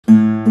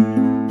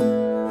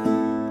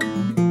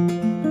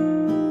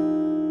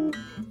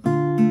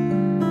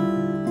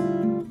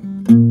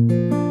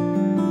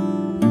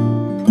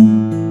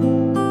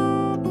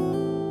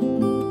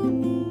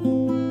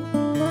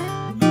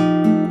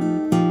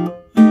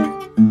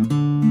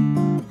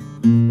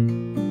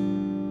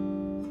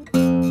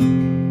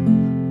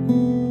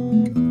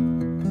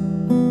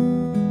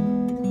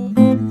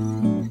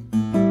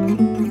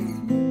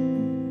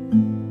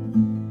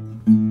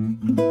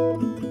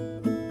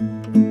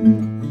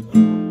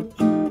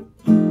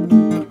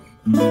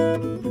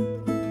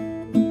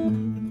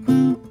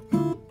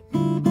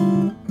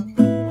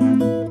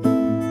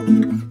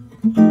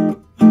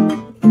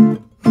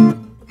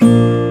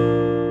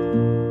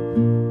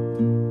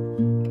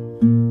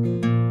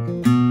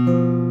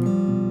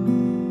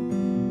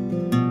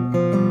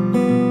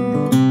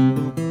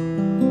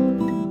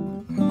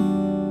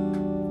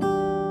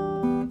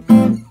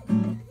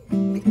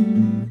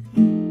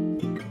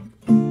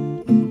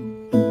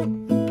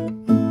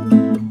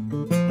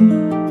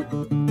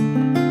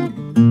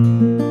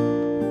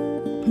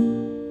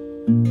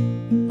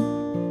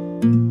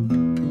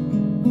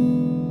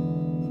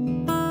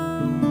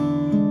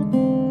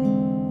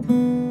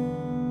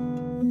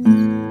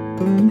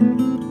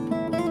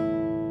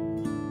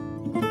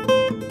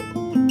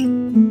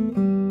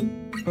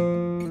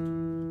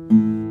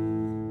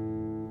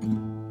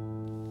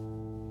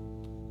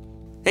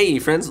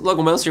friends,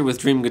 Logan here with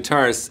Dream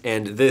Guitars,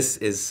 and this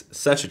is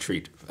such a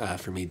treat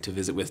for me to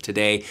visit with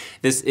today.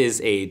 This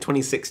is a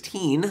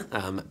 2016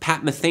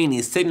 Pat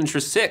Metheny Signature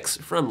 6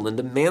 from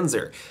Linda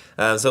Manzer.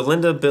 So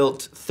Linda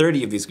built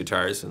 30 of these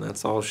guitars, and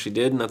that's all she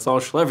did, and that's all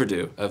she'll ever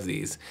do of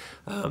these.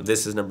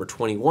 This is number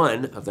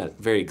 21 of that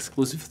very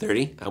exclusive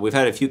 30. We've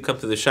had a few come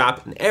through the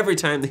shop, and every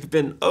time they've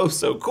been oh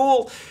so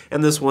cool,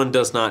 and this one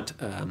does not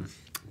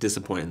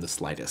disappoint in the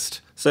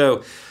slightest.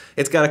 So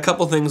it's got a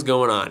couple things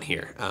going on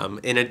here.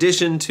 In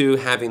addition to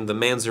having the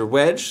Manzer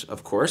Wedge,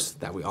 of course,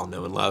 that we all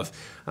know and love,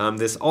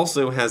 this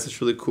also has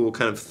this really cool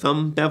kind of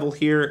thumb bevel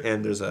here,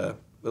 and there's a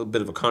little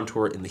bit of a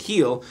contour in the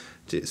heel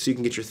so you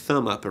can get your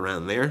thumb up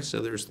around there. So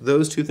there's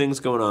those two things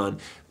going on.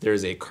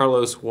 There's a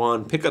Carlos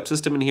Juan pickup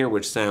system in here,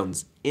 which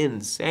sounds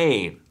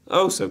insane.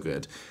 Oh, so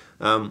good.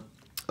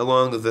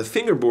 Along the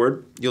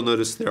fingerboard, you'll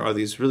notice there are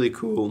these really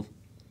cool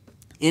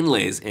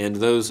inlays, and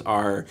those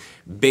are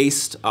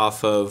based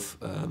off of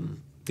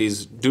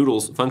these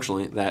doodles,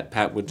 functionally, that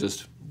Pat would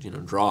just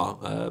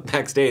draw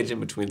backstage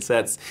in between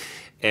sets.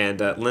 And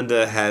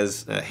Linda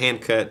has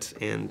hand cut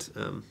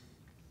and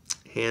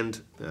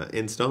hand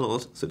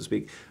installed, so to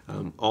speak,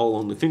 all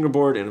on the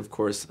fingerboard, and of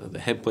course the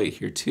head plate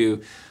here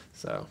too.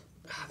 So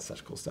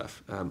such cool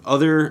stuff.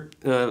 Other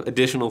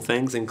additional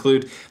things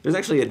include, there's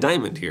actually a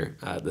diamond here,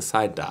 the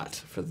side dot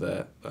for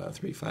the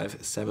 3/5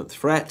 7th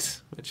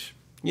fret, which,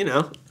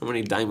 how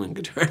many diamond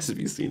guitars have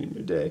you seen in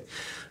your day?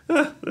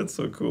 That's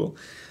so cool.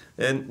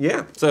 And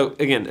yeah, so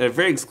again, a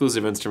very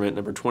exclusive instrument,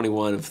 number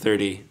 21 of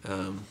 30.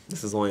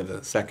 This is only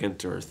the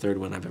second or third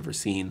one I've ever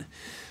seen.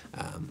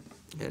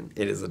 And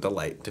it is a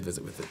delight to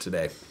visit with it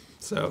today.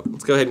 So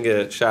let's go ahead and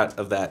get a shot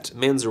of that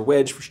Manzer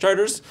Wedge for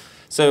starters.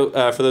 So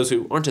for those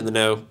who aren't in the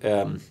know,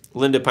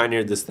 Linda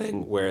pioneered this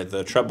thing where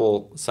the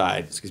treble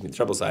side,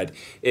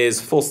 is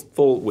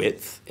full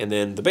width, and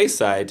then the bass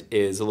side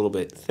is a little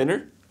bit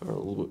thinner, or a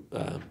little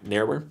bit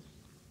narrower.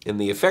 And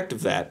the effect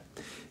of that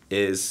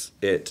is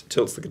it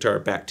tilts the guitar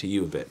back to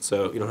you a bit.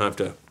 So you don't have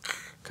to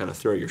kind of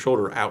throw your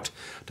shoulder out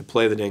to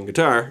play the dang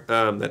guitar.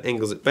 That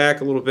angles it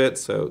back a little bit,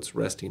 so it's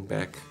resting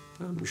back.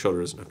 Your shoulder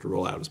doesn't have to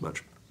roll out as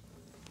much.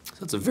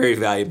 So it's a very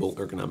valuable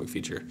ergonomic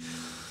feature.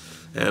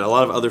 And a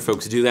lot of other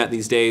folks do that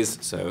these days,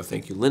 so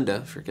thank you,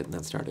 Linda, for getting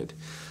that started.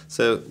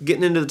 So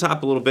getting into the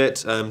top a little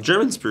bit,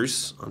 German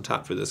spruce on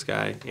top for this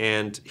guy,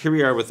 and here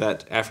we are with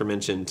that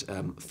aforementioned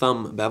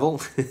thumb bevel,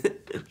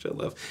 which I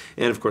love,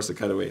 and of course the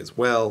cutaway as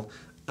well.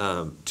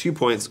 2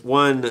 points.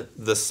 One,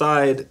 the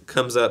side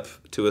comes up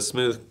to a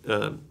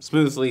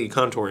smoothly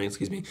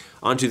contouring,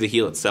 onto the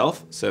heel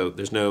itself, so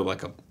there's no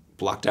like a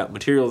blocked out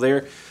material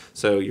there,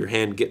 so your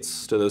hand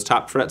gets to those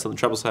top frets on the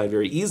treble side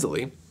very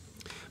easily.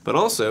 But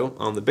also,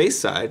 on the bass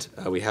side,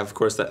 we have, of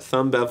course, that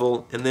thumb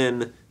bevel, and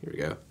then, here we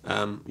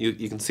go,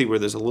 you can see where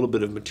there's a little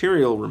bit of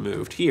material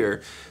removed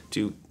here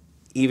to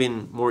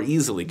even more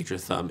easily get your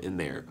thumb in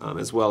there,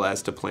 as well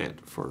as to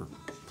plant for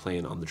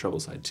playing on the treble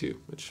side too,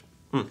 which,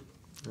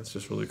 that's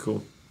just really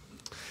cool.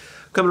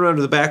 Coming around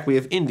to the back, we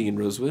have Indian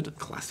Rosewood, a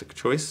classic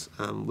choice.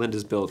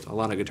 Linda's built a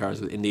lot of guitars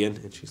with Indian,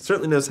 and she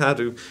certainly knows how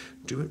to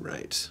do it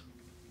right.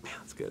 Man,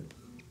 that's good.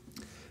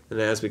 And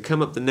as we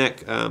come up the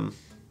neck,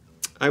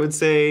 I would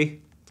say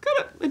it's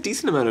got a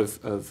decent amount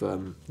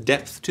of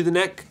depth to the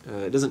neck.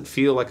 It doesn't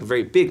feel like a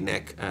very big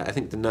neck. I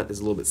think the nut is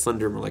a little bit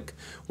slender, more like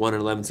 1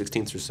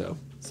 11/16 or so.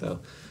 So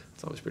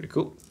it's always pretty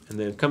cool. And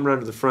then coming around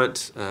to the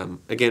front,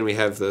 again, we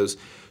have those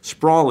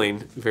sprawling,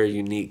 very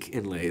unique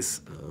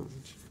inlays.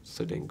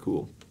 So dang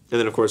cool. And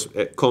then, of course,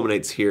 it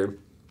culminates here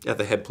at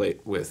the head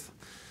plate with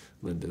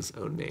Linda's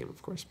own name,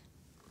 of course.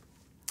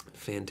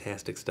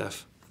 Fantastic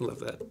stuff. I love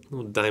that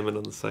little diamond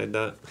on the side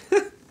dot.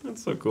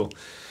 That's so cool.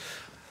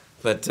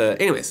 But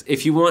anyways,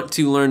 if you want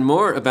to learn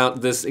more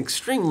about this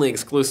extremely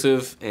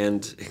exclusive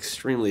and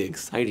extremely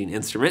exciting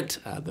instrument,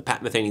 the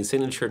Pat Metheny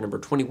Signature number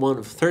 21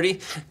 of 30,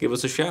 give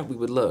us a shout. We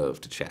would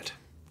love to chat.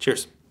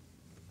 Cheers.